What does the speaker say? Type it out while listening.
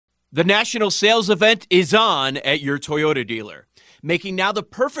The national sales event is on at your Toyota dealer, making now the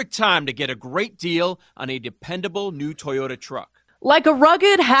perfect time to get a great deal on a dependable new Toyota truck. Like a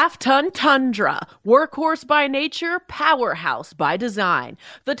rugged half-ton Tundra, workhorse by nature, powerhouse by design.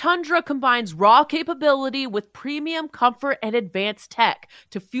 The Tundra combines raw capability with premium comfort and advanced tech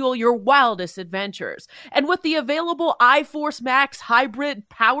to fuel your wildest adventures. And with the available iForce Max hybrid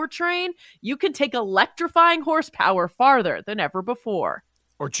powertrain, you can take electrifying horsepower farther than ever before.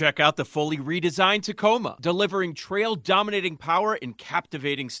 Or check out the fully redesigned Tacoma, delivering trail-dominating power in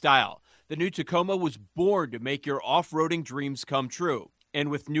captivating style. The new Tacoma was born to make your off-roading dreams come true.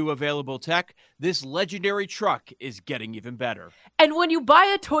 And with new available tech, this legendary truck is getting even better. And when you buy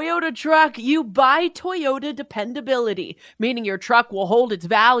a Toyota truck, you buy Toyota dependability, meaning your truck will hold its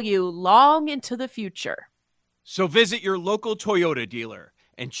value long into the future. So visit your local Toyota dealer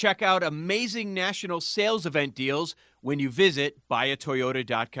and check out amazing national sales event deals when you visit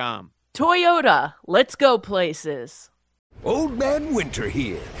buyatoyota.com. Toyota, let's go places. Old Man Winter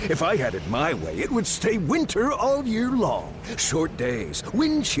here. If I had it my way, it would stay winter all year long. Short days,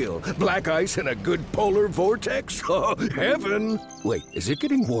 wind chill, black ice, and a good polar vortex. Oh, heaven! Wait, is it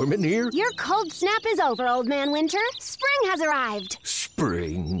getting warm in here? Your cold snap is over, Old Man Winter. Spring has arrived.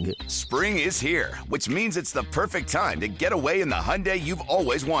 Spring. Spring is here, which means it's the perfect time to get away in the Hyundai you've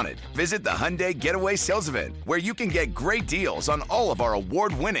always wanted. Visit the Hyundai Getaway Sales Event, where you can get great deals on all of our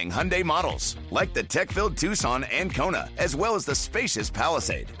award-winning Hyundai models, like the tech-filled Tucson and Kona, as well as the spacious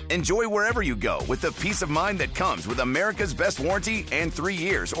Palisade. Enjoy wherever you go with the peace of mind that comes with America's best warranty and 3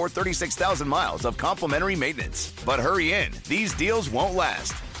 years or 36,000 miles of complimentary maintenance. But hurry in, these deals won't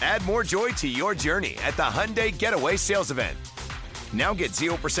last. Add more joy to your journey at the Hyundai Getaway Sales Event. Now get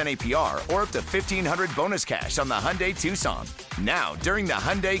 0% APR or up to $1,500 bonus cash on the Hyundai Tucson. Now, during the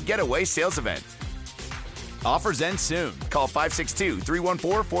Hyundai Getaway Sales Event. Offers end soon. Call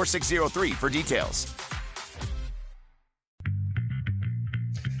 562-314-4603 for details.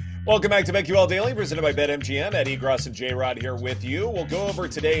 Welcome back to BetQL Daily, presented by BetMGM. Eddie Gross and J-Rod here with you. We'll go over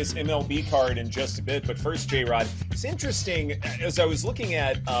today's MLB card in just a bit, but first, J-Rod, it's interesting, as I was looking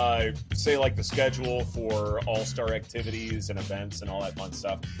at, say, like the schedule for all-star activities and events and all that fun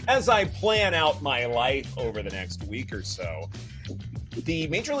stuff, as I plan out my life over the next week or so, the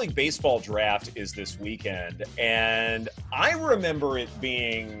Major League Baseball draft is this weekend, and I remember it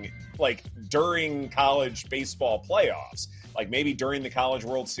being, like, during college baseball playoffs. Like maybe during the College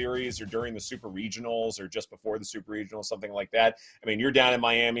World Series or during the Super Regionals or just before the Super Regionals, something like that. I mean, you're down in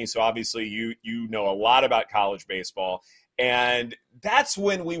Miami, so obviously you know a lot about college baseball. And that's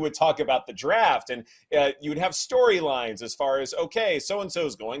when we would talk about the draft. And you would have storylines as far as, okay, so-and-so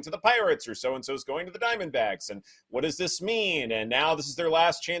is going to the Pirates or so-and-so is going to the Diamondbacks. And what does this mean? And now this is their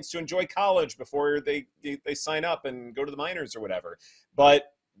last chance to enjoy college before they sign up and go to the minors or whatever.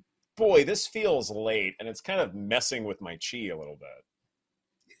 But boy, this feels late, and it's kind of messing with my chi a little bit.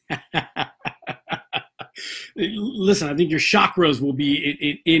 Listen, I think your chakras will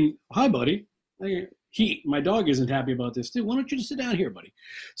be in hi, buddy. My dog isn't happy about this too. Why don't you just sit down here, buddy?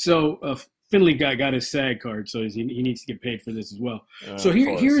 So Finley got his SAG card, so he needs to get paid for this as well. So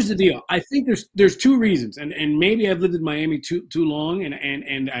here's the deal. I think there's two reasons, and maybe I've lived in Miami too long,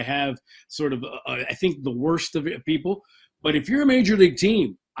 and I have sort of I think the worst of people. But if you're a major league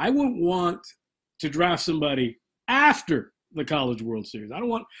team, I wouldn't want to draft somebody after the College World Series. I don't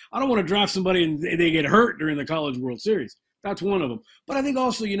want to draft somebody and they get hurt during the College World Series. That's one of them. But I think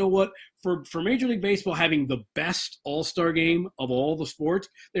also, you know what, for Major League Baseball having the best all-star game of all the sports,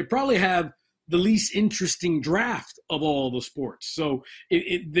 they probably have the least interesting draft of all the sports. So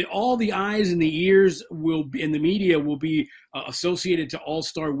all the eyes and the ears will be, and the media will be associated to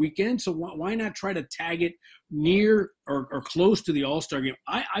All-Star Weekend. So why not try to tag it near or close to the All-Star game?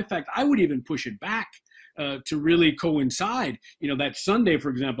 In fact, I would even push it back to really coincide. You know, that Sunday, for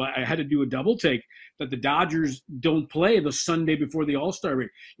example, I had to do a double take that the Dodgers don't play the Sunday before the All-Star break.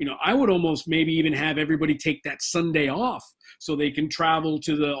 You know, I would almost maybe even have everybody take that Sunday off so they can travel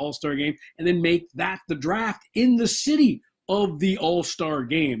to the All-Star game and then make that the draft in the city of the All-Star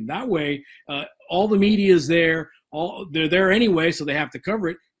game. That way, all the media is there. They're there anyway, so they have to cover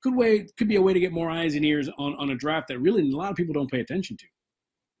it. Could be a way to get more eyes and ears on a draft that really a lot of people don't pay attention to.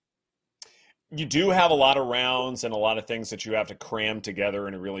 You do have a lot of rounds and a lot of things that you have to cram together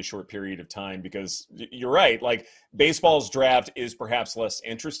in a really short period of time, because you're right, like baseball's draft is perhaps less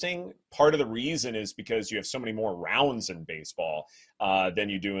interesting. Part of the reason is because you have so many more rounds in baseball than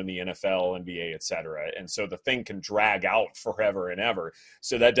you do in the NFL, NBA, et cetera. And so the thing can drag out forever and ever.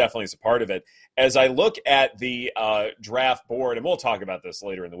 So that definitely is a part of it. As I look at the draft board, and we'll talk about this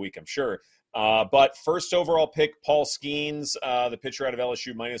later in the week, I'm sure, But first overall pick, Paul Skeens, the pitcher out of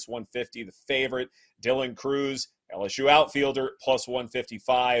LSU, minus 150, the favorite. Dylan Cruz, LSU outfielder, plus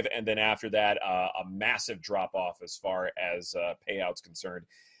 155. And then after that, a massive drop-off as far as payouts concerned.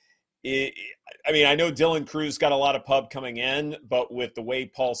 I know Dylan Cruz got a lot of pub coming in, but with the way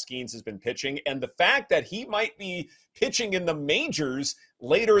Paul Skeens has been pitching and the fact that he might be pitching in the majors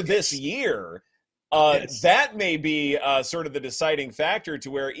later this year, that may be sort of the deciding factor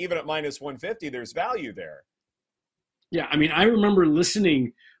to where even at minus 150, there's value there. Yeah, I remember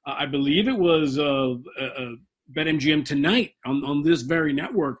listening, I believe it was BetMGM Tonight on this very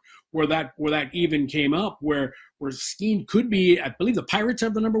network where that even came up, where Skeen could be, I believe the Pirates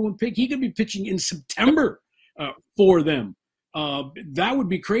have the number 1 pick. He could be pitching in September for them. That would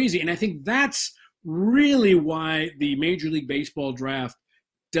be crazy. And I think that's really why the Major League Baseball draft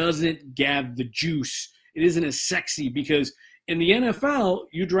doesn't get the juice. It isn't as sexy because in the NFL,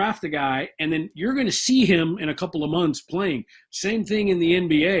 you draft a guy and then you're going to see him in a couple of months playing. Same thing in the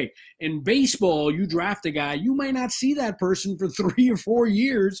NBA. In baseball, you draft a guy, you might not see that person for 3 or 4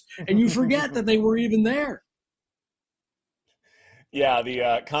 years and you forget that they were even there. Yeah,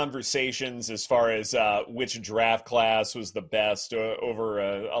 the conversations as far as which draft class was the best over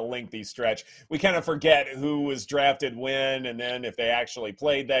a lengthy stretch. We kind of forget who was drafted when, and then if they actually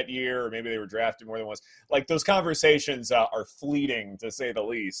played that year, or maybe they were drafted more than once. Like, those conversations are fleeting, to say the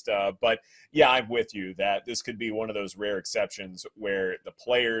least. But, yeah, I'm with you that this could be one of those rare exceptions where the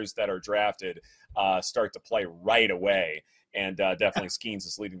players that are drafted start to play right away. And definitely Skeens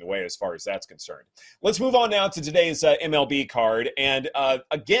is leading the way as far as that's concerned. Let's move on now to today's MLB card. And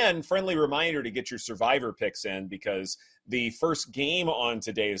again, friendly reminder to get your survivor picks in because the first game on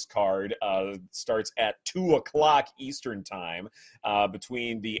today's card starts at 2 o'clock Eastern time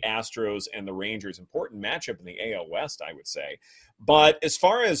between the Astros and the Rangers. Important matchup in the AL West, I would say. But as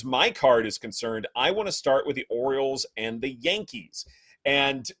far as my card is concerned, I want to start with the Orioles and the Yankees.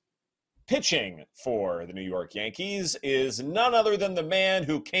 And pitching for the New York Yankees is none other than the man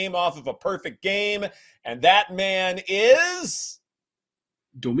who came off of a perfect game, and that man is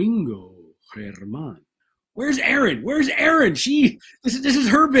Domingo Germán. Where's Erin? Where's Erin? This is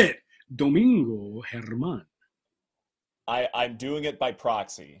her bit. Domingo Germán. I'm doing it by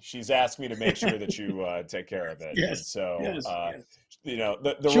proxy. She's asked me to make sure that you take care of it. Yes. And so, yes.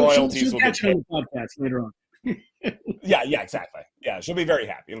 The royalties she'll will catch be on the podcast later on. Yeah, exactly. Yeah, she'll be very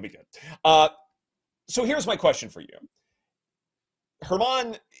happy. It'll be good. So here's my question for you.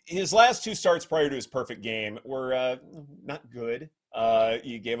 Germán, his last 2 starts prior to his perfect game were not good.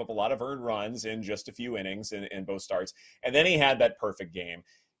 He gave up a lot of earned runs in just a few innings in both starts. And then he had that perfect game.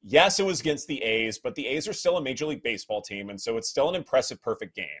 Yes, it was against the A's, but the A's are still a Major League Baseball team, and so it's still an impressive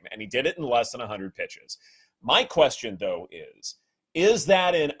perfect game. And he did it in less than 100 pitches. My question, though, is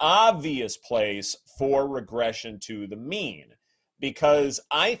that an obvious place for regression to the mean? Because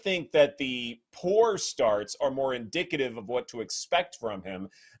I think that the poor starts are more indicative of what to expect from him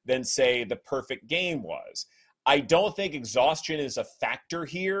than, say, the perfect game was. I don't think exhaustion is a factor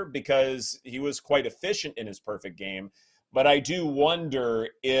here because he was quite efficient in his perfect game, but I do wonder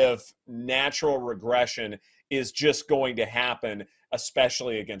if natural regression is just going to happen,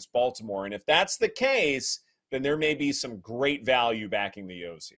 especially against Baltimore. And if that's the case, then there may be some great value backing the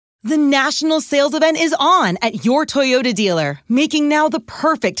O's. The national sales event is on at your Toyota dealer, making now the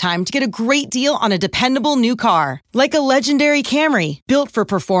perfect time to get a great deal on a dependable new car. Like a legendary Camry, built for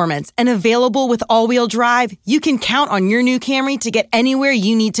performance and available with all-wheel drive, you can count on your new Camry to get anywhere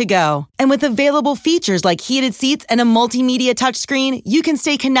you need to go. And with available features like heated seats and a multimedia touchscreen, you can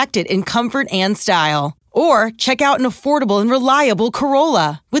stay connected in comfort and style. Or check out an affordable and reliable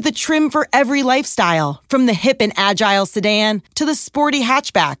Corolla with a trim for every lifestyle, from the hip and agile sedan to the sporty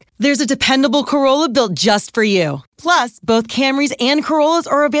hatchback. There's a dependable Corolla built just for you. Plus, both Camrys and Corollas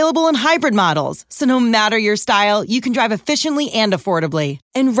are available in hybrid models, so no matter your style, you can drive efficiently and affordably.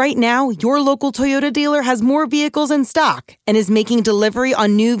 And right now, your local Toyota dealer has more vehicles in stock and is making delivery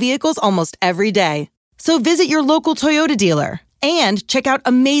on new vehicles almost every day. So visit your local Toyota dealer. And check out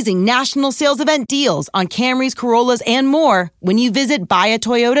amazing national sales event deals on Camrys, Corollas, and more when you visit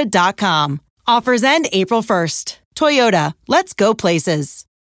buyatoyota.com. Offers end April 1st. Toyota, let's go places.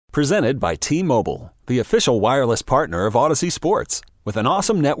 Presented by T-Mobile, the official wireless partner of Odyssey Sports. With an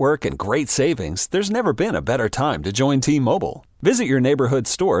awesome network and great savings, there's never been a better time to join T-Mobile. Visit your neighborhood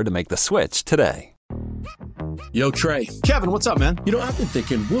store to make the switch today. Yo, Trey. Kevin, what's up, man? You know, I've been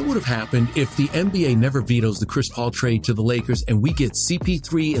thinking, what would have happened if the NBA never vetoes the Chris Paul trade to the Lakers and we get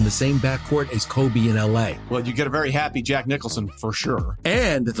CP3 in the same backcourt as Kobe in LA? Well, you get a very happy Jack Nicholson for sure.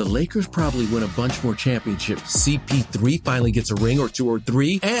 And the Lakers probably win a bunch more championships. CP3 finally gets a ring or 2 or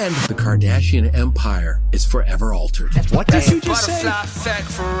 3, and the Kardashian empire is forever altered. What did you just say?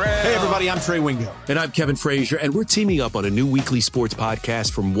 Hey, everybody, I'm Trey Wingo. And I'm Kevin Frazier, and we're teaming up on a new weekly sports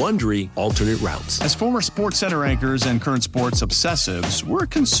podcast from Wondery, Alternate Routes. As former Sports Center anchors and current sports obsessives, we're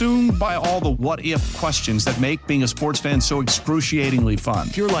consumed by all the what-if questions that make being a sports fan so excruciatingly fun.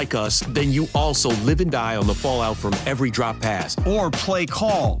 If you're like us, then you also live and die on the fallout from every drop pass. Or play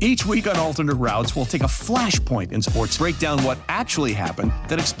call. Each week on Alternate Routes, we'll take a flashpoint in sports, break down what actually happened,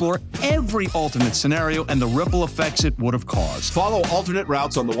 then explore every alternate scenario and the ripple effects it would have caused. Follow Alternate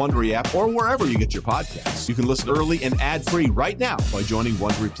Routes on the Wondery app or wherever you get your podcasts. You can listen early and ad-free right now by joining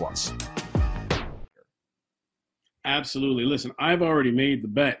Wondery Plus. Absolutely. Listen, I've already made the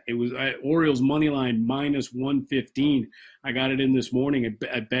bet. It was Orioles money line minus 115. I got it in this morning at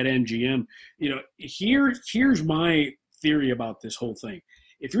BetMGM. You know, here's my theory about this whole thing.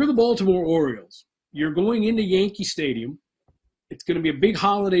 If you're the Baltimore Orioles, you're going into Yankee Stadium. It's going to be a big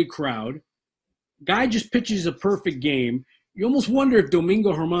holiday crowd. Guy just pitches a perfect game. You almost wonder if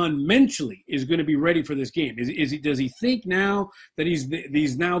Domingo Germán mentally is going to be ready for this game. Does he think now that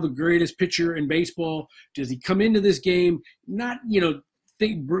he's now the greatest pitcher in baseball? Does he come into this game not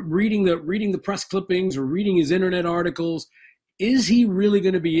reading the press clippings or reading his internet articles? Is he really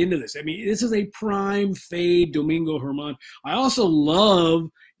going to be into this? I mean, this is a prime fade Domingo Germán. I also love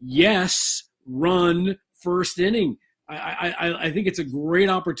run first inning. I think it's a great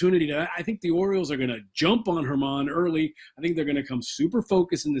opportunity. I think the Orioles are going to jump on Germán early. I think they're going to come super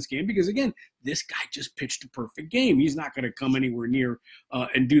focused in this game because, again, this guy just pitched a perfect game. He's not going to come anywhere near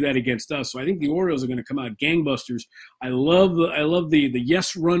and do that against us. So I think the Orioles are going to come out gangbusters. I love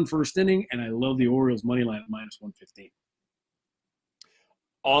the run first inning, and I love the Orioles money line at minus 115.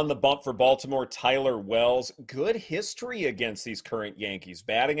 On the bump for Baltimore, Tyler Wells. Good history against these current Yankees.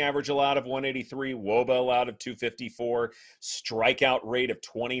 Batting average allowed of 183, WOBA allowed of 254, strikeout rate of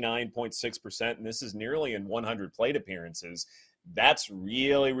 29.6%, and this is nearly in 100 plate appearances. That's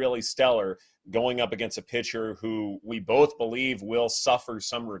really, really stellar going up against a pitcher who we both believe will suffer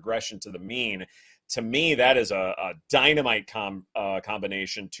some regression to the mean. To me, that is a dynamite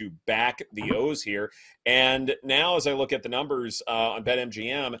combination to back the O's here. And now as I look at the numbers on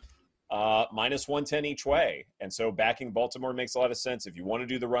BetMGM, minus 110 each way. And so backing Baltimore makes a lot of sense. If you want to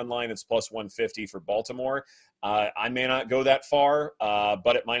do the run line, it's plus 150 for Baltimore. I may not go that far,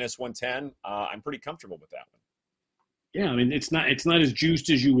 but at minus 110, I'm pretty comfortable with that one. Yeah, I mean, it's not as juiced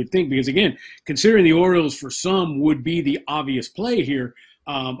as you would think because, again, considering the Orioles for some would be the obvious play here,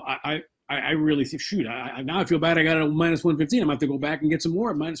 I really think, now I feel bad I got it at minus 115. I'm going to have to go back and get some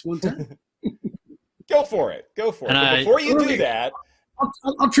more at minus 110. Go for it. But before you do that.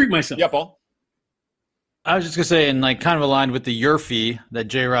 I'll treat myself. Yeah, Paul. I was just going to say, and like kind of aligned with the Yurfee that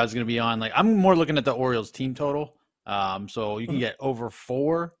J-Rod's going to be on, like I'm more looking at the Orioles team total. So you can get over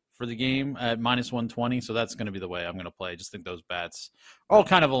 4 for the game at minus 120. So that's going to be the way I'm going to play. I just think those bats are all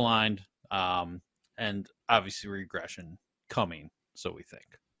kind of aligned. And obviously regression coming, so we think.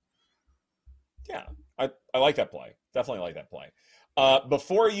 Yeah, I like that play. Definitely like that play.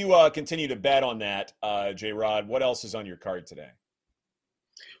 Before you continue to bet on that, J-Rod, what else is on your card today?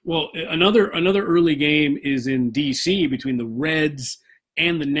 Well, another early game is in D.C. between the Reds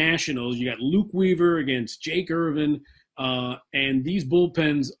and the Nationals. You got Luke Weaver against Jake Irvin, and these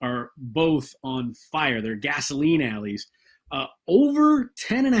bullpens are both on fire. They're gasoline alleys. Over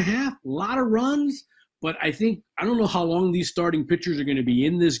 10.5, a lot of runs. But I don't know how long these starting pitchers are going to be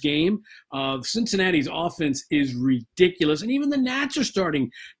in this game. Cincinnati's offense is ridiculous. And even the Nats are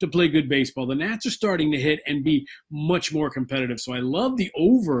starting to play good baseball. The Nats are starting to hit and be much more competitive. So I love the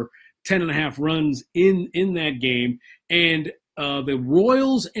over 10.5 runs in that game. And the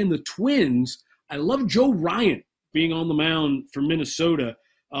Royals and the Twins, I love Joe Ryan being on the mound for Minnesota.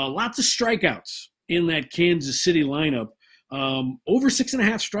 Lots of strikeouts in that Kansas City lineup. Over 6.5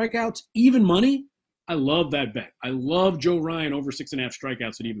 strikeouts, even money. I love that bet. I love Joe Ryan over 6.5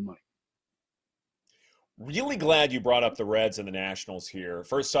 strikeouts at even money. Really glad you brought up the Reds and the Nationals here.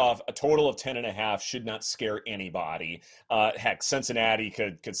 First off, a total of 10.5 should not scare anybody. Heck, Cincinnati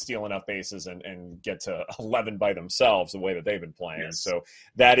could steal enough bases and get to 11 by themselves the way that they've been playing. Yes. So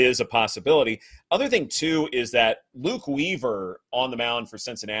that is a possibility. Other thing, too, is that Luke Weaver on the mound for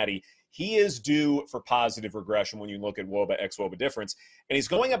Cincinnati, he is due for positive regression when you look at WOBA, ex-WOBA difference. And he's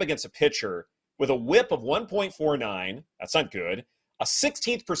going up against a pitcher with a whip of 1.49, that's not good, a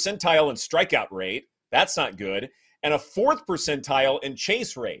 16th percentile in strikeout rate, That's not good. And a 4th percentile in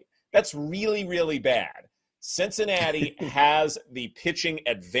chase rate. That's really, really bad. Cincinnati has the pitching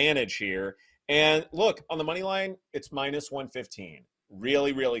advantage here. And look, on the money line, it's minus 115.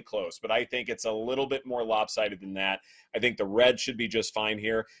 Really, really close. But I think it's a little bit more lopsided than that. I think the Reds should be just fine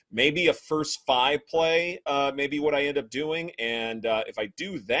here. Maybe a first 5 play, maybe what I end up doing. And if I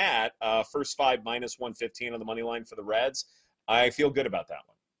do that, first 5 minus 115 on the money line for the Reds, I feel good about that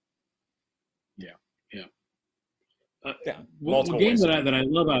one. One game that I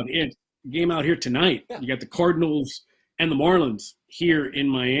love out here, game out here tonight. Yeah. You got the Cardinals and the Marlins here in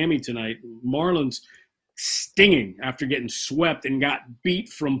Miami tonight. Marlins stinging after getting swept and got beat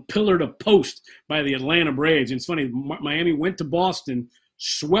from pillar to post by the Atlanta Braves. And it's funny, Miami went to Boston,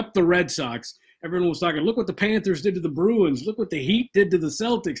 swept the Red Sox. Everyone was talking, look what the Panthers did to the Bruins. Look what the Heat did to the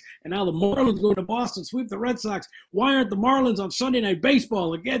Celtics. And now the Marlins go to Boston, sweep the Red Sox. Why aren't the Marlins on Sunday Night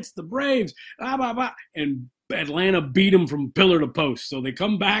Baseball against the Braves? And Atlanta beat them from pillar to post. So they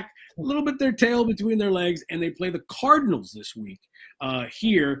come back, a little bit their tail between their legs, and they play the Cardinals this week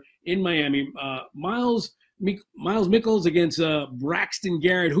here in Miami. Miles Michaels against Braxton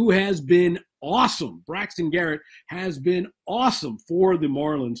Garrett, who has been awesome. Braxton Garrett has been awesome for the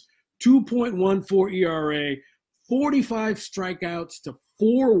Marlins. 2.14 ERA, 45 strikeouts to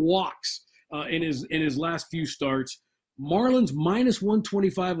 4 walks in his last few starts. Marlins minus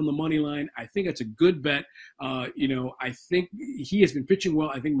 125 on the money line. I think it's a good bet. I think he has been pitching well.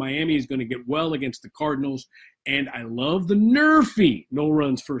 I think Miami is going to get well against the Cardinals. And I love the Nerfy no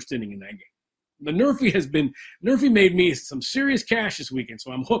runs first inning in that game. The Nerfy made me some serious cash this weekend,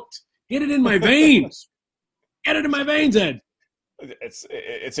 so I'm hooked. Get it in my veins. Get it in my veins, Ed.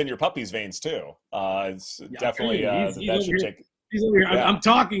 It's in your puppy's veins too. It's definitely he's that should take. He's over here. Yeah. I'm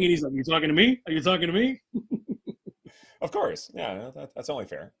talking, and he's like, "Are you talking to me? Are you talking to me?" Of course, yeah, that's only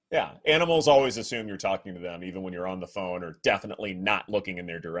fair. Yeah, animals always assume you're talking to them, even when you're on the phone or definitely not looking in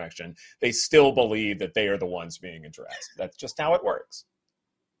their direction. They still believe that they are the ones being addressed. That's just how it works.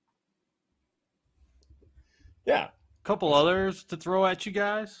 Yeah, a couple others to throw at you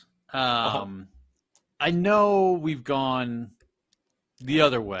guys. I know we've gone the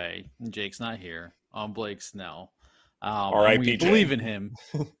other way, and Jake's not here, on Blake Snell. R.I.P. We believe in him.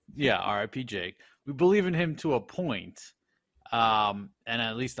 Yeah, R.I.P. Jake. We believe in him to a point. And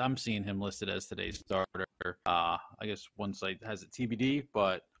at least I'm seeing him listed as today's starter. I guess one site has it TBD,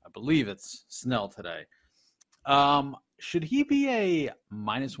 but I believe it's Snell today. Should he be a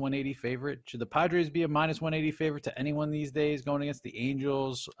minus 180 favorite? Should the Padres be a minus 180 favorite to anyone these days going against the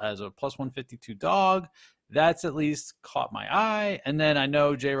Angels as a plus 152 dog? That's at least caught my eye. And then I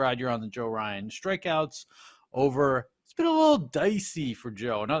know, J-Rod, you're on the Joe Ryan strikeouts over. It's been a little dicey for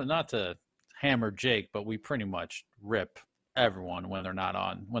Joe. Not to hammer Jake, but we pretty much rip everyone when they're not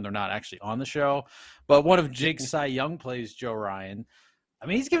actually on the show. But one of Jake's Cy Young plays, Joe Ryan. I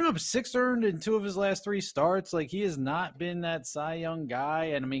mean, he's given up 6 earned in 2 of his last 3 starts. Like, he has not been that Cy Young guy.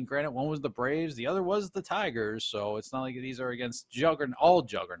 And I mean, granted, one was the Braves, the other was the Tigers. So it's not like these are against all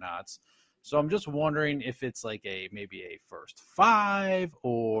juggernauts. So I'm just wondering if it's like maybe a first 5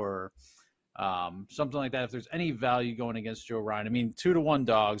 or something like that. If there's any value going against Joe Ryan. I mean, 2-1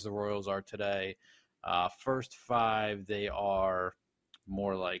 dogs, the Royals are today. First 5, they are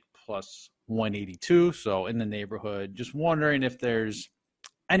more like plus 182. So in the neighborhood. Just wondering if there's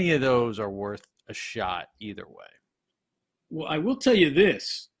any of those are worth a shot either way. Well, I will tell you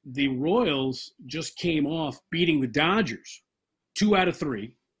this. The Royals just came off beating the Dodgers 2 out of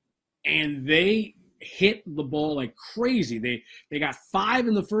 3. And they hit the ball like crazy. They got 5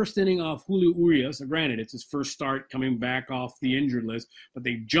 in the first inning off Julio Urias. So granted, it's his first start coming back off the injured list, but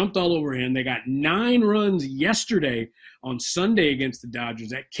they jumped all over him. They got 9 runs yesterday on Sunday against the Dodgers.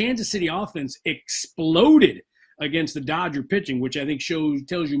 That Kansas City offense exploded against the Dodger pitching, which I think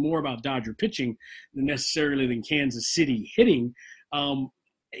tells you more about Dodger pitching than necessarily than Kansas City hitting.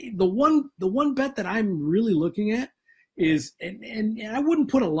 The one bet that I'm really looking at is, and I wouldn't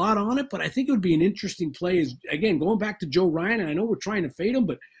put a lot on it, but I think it would be an interesting play is, again, going back to Joe Ryan, and I know we're trying to fade him,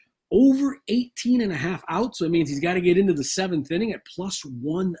 but over 18.5 outs, so it means he's got to get into the 7th inning at plus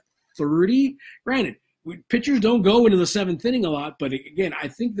 130. Granted, pitchers don't go into the 7th inning a lot, but again, I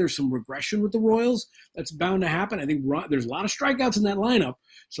think there's some regression with the Royals that's bound to happen. I think there's a lot of strikeouts in that lineup,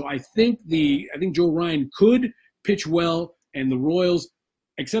 so I think Joe Ryan could pitch well, and the Royals,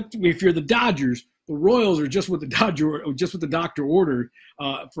 except if you're the Dodgers, the Royals are just what the doctor ordered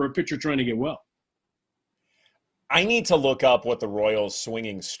for a pitcher trying to get well. I need to look up what the Royals'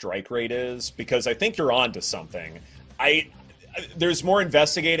 swinging strike rate is because I think you're on to something. There's more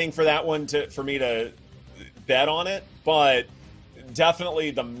investigating for that one for me to bet on it, but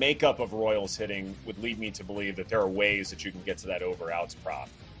definitely the makeup of Royals hitting would lead me to believe that there are ways that you can get to that over-outs prop.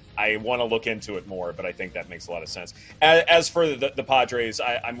 I want to look into it more, but I think that makes a lot of sense. As for the Padres,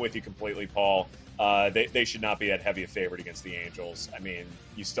 I'm with you completely, Paul. They should not be that heavy a favorite against the Angels. I mean,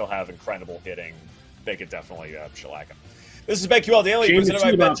 you still have incredible hitting. They could definitely shellac them. This is BetQL Daily,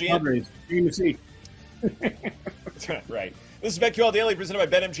 presented by BetMGM. Right. This is BetQL Daily,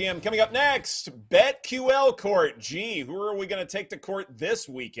 presented by BetMGM. Coming up next, BetQL Court. Gee, who are we going to take to court this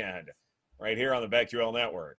weekend? Right here on the BetQL Network.